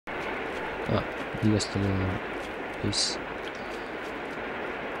Oh, just a little piece.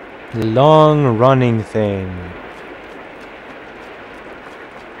 The long running thing.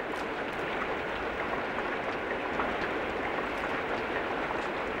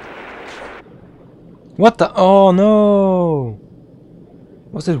 What the? Oh no!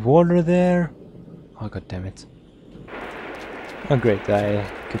 Was it water there? Oh god damn it. Oh great, I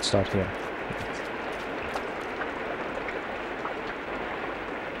could start here.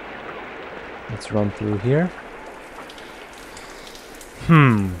 Let's run through here.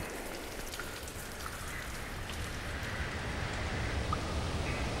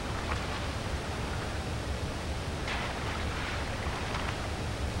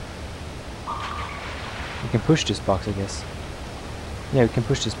 We can push this box, I guess. Yeah, we can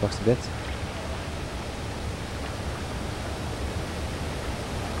push this box a bit.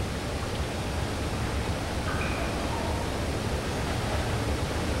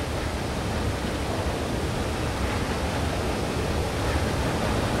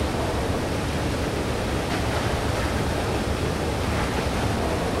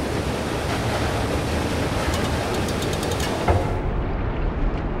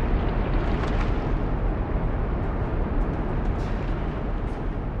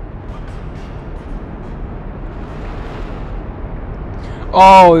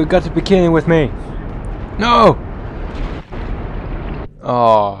 Oh, you got to be kidding with me! No!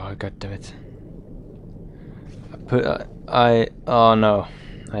 Oh, god damn it! Oh no,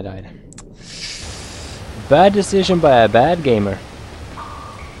 I died. Bad decision by a bad gamer.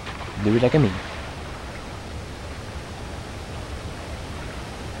 Do it like a me.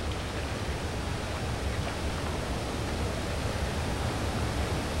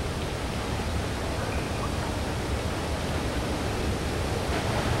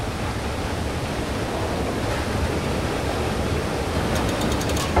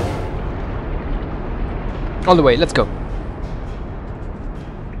 All the way, let's go.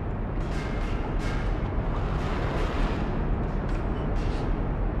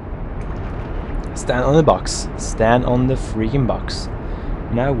 Stand on the box. Stand on the freaking box.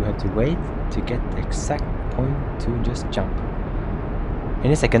 Now we have to wait to get the exact point to just jump.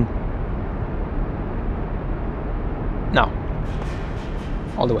 In a second. Now.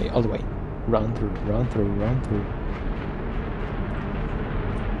 All the way, all the way. Run through, run through, run through.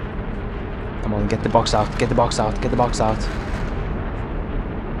 Come on, get the box out, get the box out, get the box out.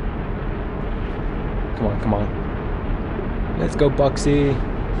 Come on, come on. Let's go, Boxy.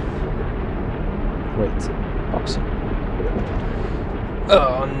 Wait, Boxy.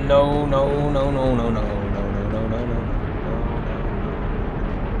 Oh, no, no, no, no, no, no, no, no, no, no, no,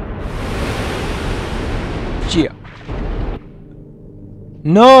 no. Gia.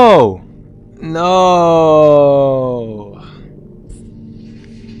 No! No!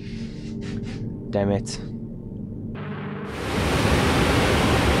 Damn it.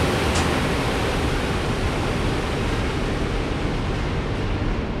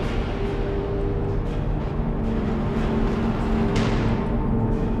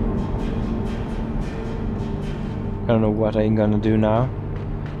 I don't know what I'm gonna do now.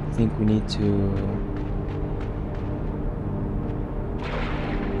 I think we need to...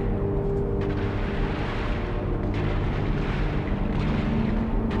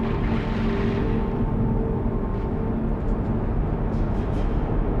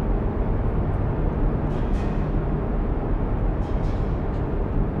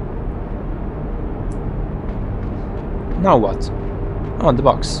 Now what? Oh, the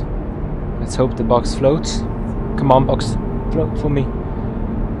box. Let's hope the box floats. Come on, box. Float for me.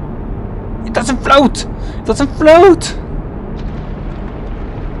 It doesn't float! It doesn't float!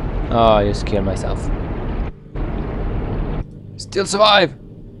 Oh, I just killed myself. Still survive!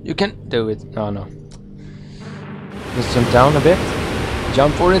 You can do it. Oh, no. Just jump down a bit.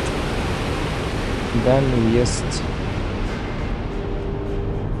 Jump for it. And then we just...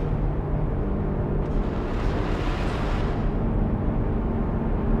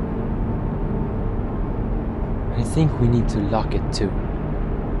 I think we need to lock it too.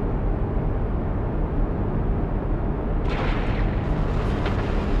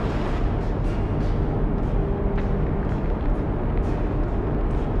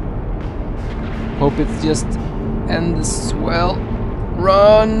 Hope it's just ends well.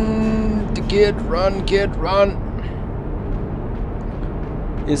 Run, kid, run, kid, run.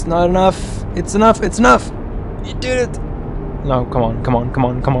 It's not enough. It's enough. It's enough. You did it. No, come on, come on, come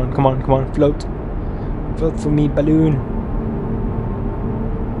on, come on, come on, come on, float. Vote for me, balloon.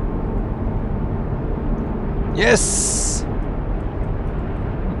 Yes!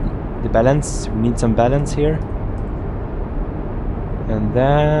 The balance. We need some balance here. And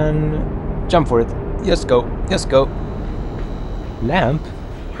then Jump for it. Just go. Just go. Lamp?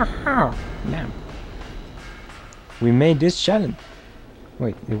 Haha. Lamp. We made this challenge.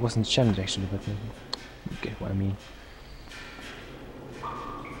 Wait, it wasn't a challenge actually, but you get what I mean.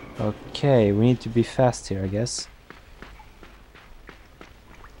 Okay, we need to be fast here, I guess.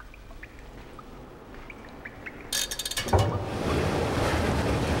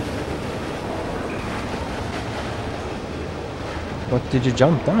 What did you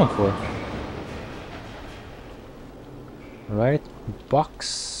jump down for? Right,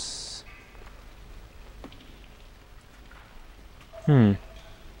 box. Can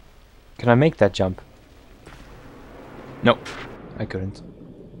I make that jump? No, I couldn't.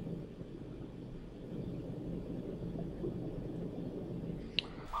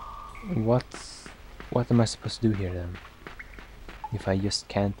 What am I supposed to do here then? If I just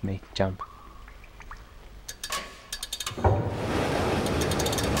can't make jump.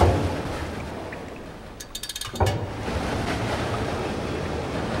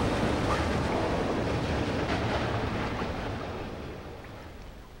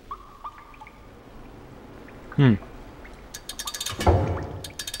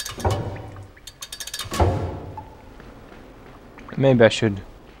 Maybe I should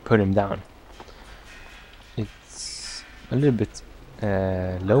put him down. It's a little bit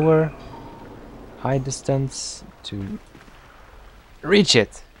lower, high distance to reach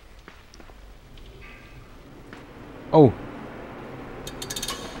it. Oh.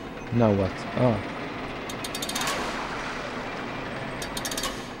 Now what? Oh.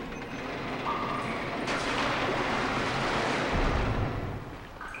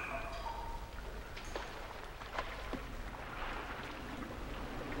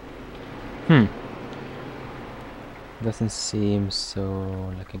 Doesn't seem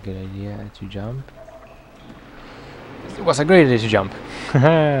so like a good idea to jump. It was a great idea to jump.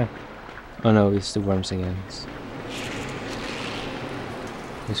 Oh no, it's the worms again.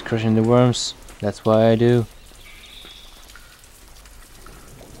 He's crushing the worms. That's why I do.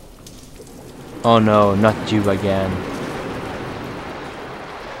 Oh no, not you again.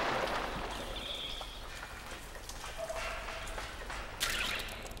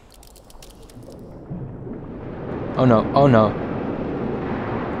 Oh no, oh no.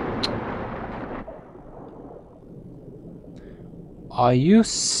 Are you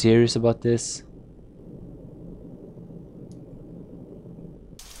serious about this?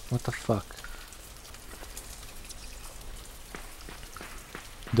 What the fuck?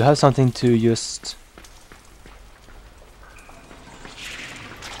 Do I have something to just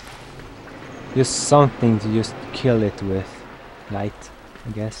something to just kill it with? Light, I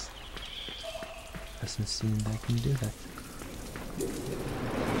guess. Doesn't seem like I can do that.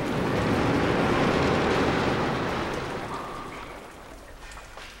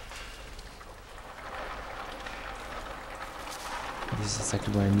 This is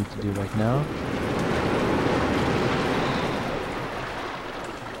exactly what I need to do right now.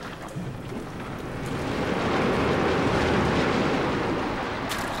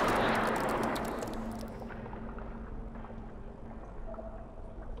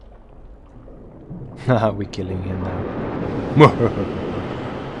 We're killing him now.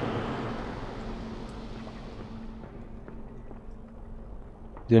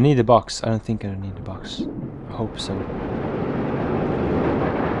 Do I need a box? I don't think I need a box. I hope so.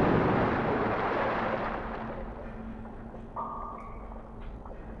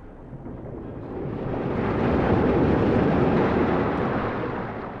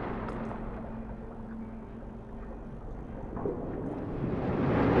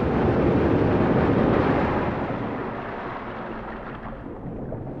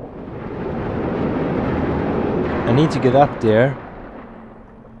 I need to get up there,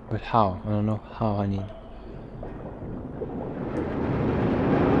 but how? I don't know how I need.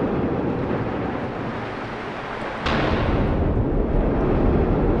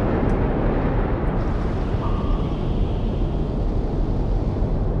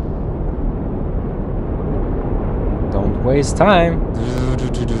 Don't waste time.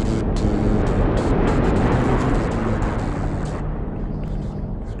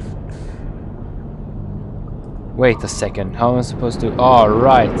 Wait a second, how am I supposed to... Oh,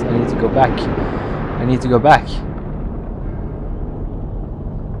 right, I need to go back. I need to go back.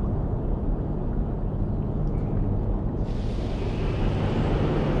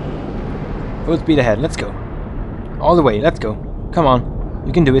 Full speed ahead, let's go. All the way, let's go. Come on,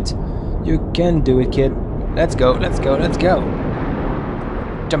 you can do it. You can do it, kid. Let's go, let's go, let's go.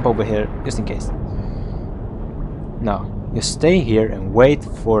 Jump over here, just in case. Now, you stay here and wait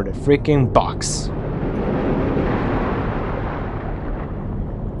for the freaking box.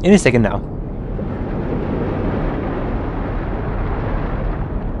 Any second now.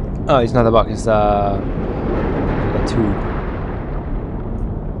 Oh, it's not a box, it's a tube.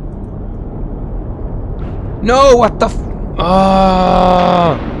 No, what the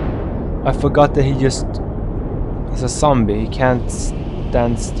I forgot that he's a zombie, he can't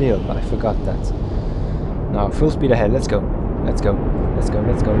stand still. I forgot that. Now, full speed ahead, let's go. Let's go, let's go,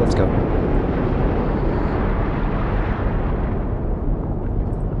 let's go, let's go.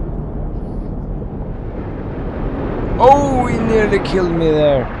 Oh, he nearly killed me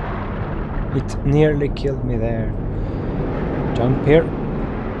there. It nearly killed me there. Jump here.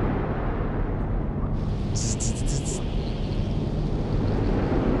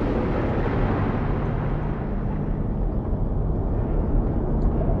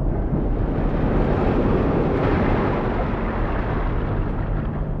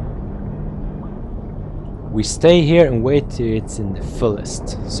 We stay here and wait till it's in the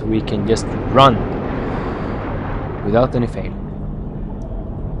fullest, so we can just run without any fail.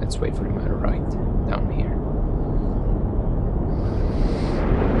 Let's wait for the matter right down here.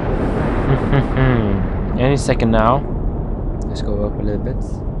 Any second now. Let's go up a little bit.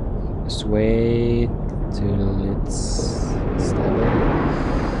 Just wait till it's stable.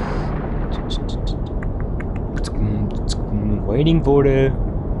 Waiting for the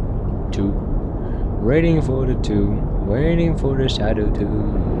 2. Waiting for the 2. Waiting for the shadow 2.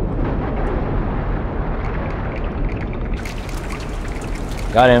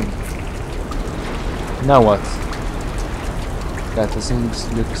 Got him. Now what? That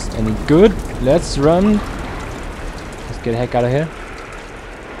doesn't look any good. Let's run. Let's get the heck out of here.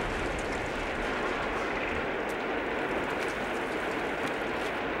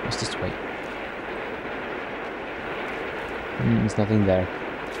 Let's just wait. There's nothing there.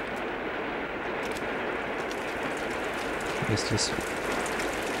 Let's just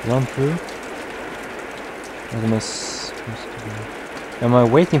run through. What am I supposed to do? Am I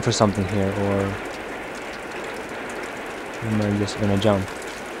waiting for something here, or am I just gonna jump?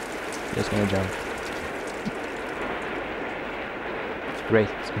 Just gonna jump.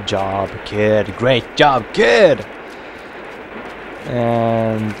 Great job, kid. Great job, kid.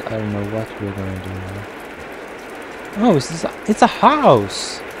 And I don't know what we're gonna do now. Oh, it's a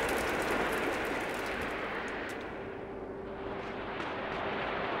house.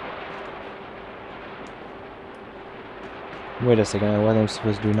 Wait a second, what am I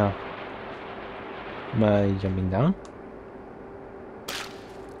supposed to do now? Am I jumping down?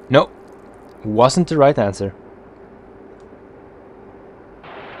 No, wasn't the right answer.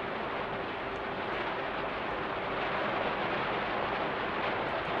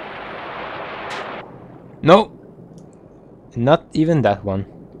 No, not even that one.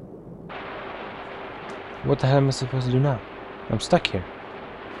 What the hell am I supposed to do now? I'm stuck here.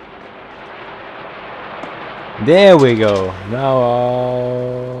 There we go.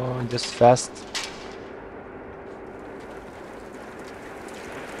 Now just fast.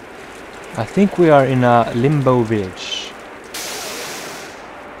 I think we are in a limbo village.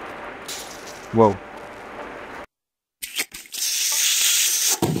 Whoa.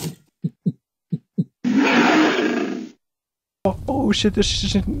 Oh shit,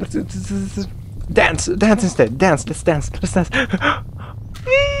 shit. Dance instead. Dance, let's dance.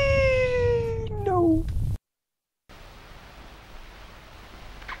 No.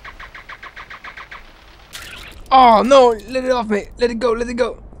 Oh no, let it off me. Let it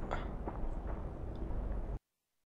go.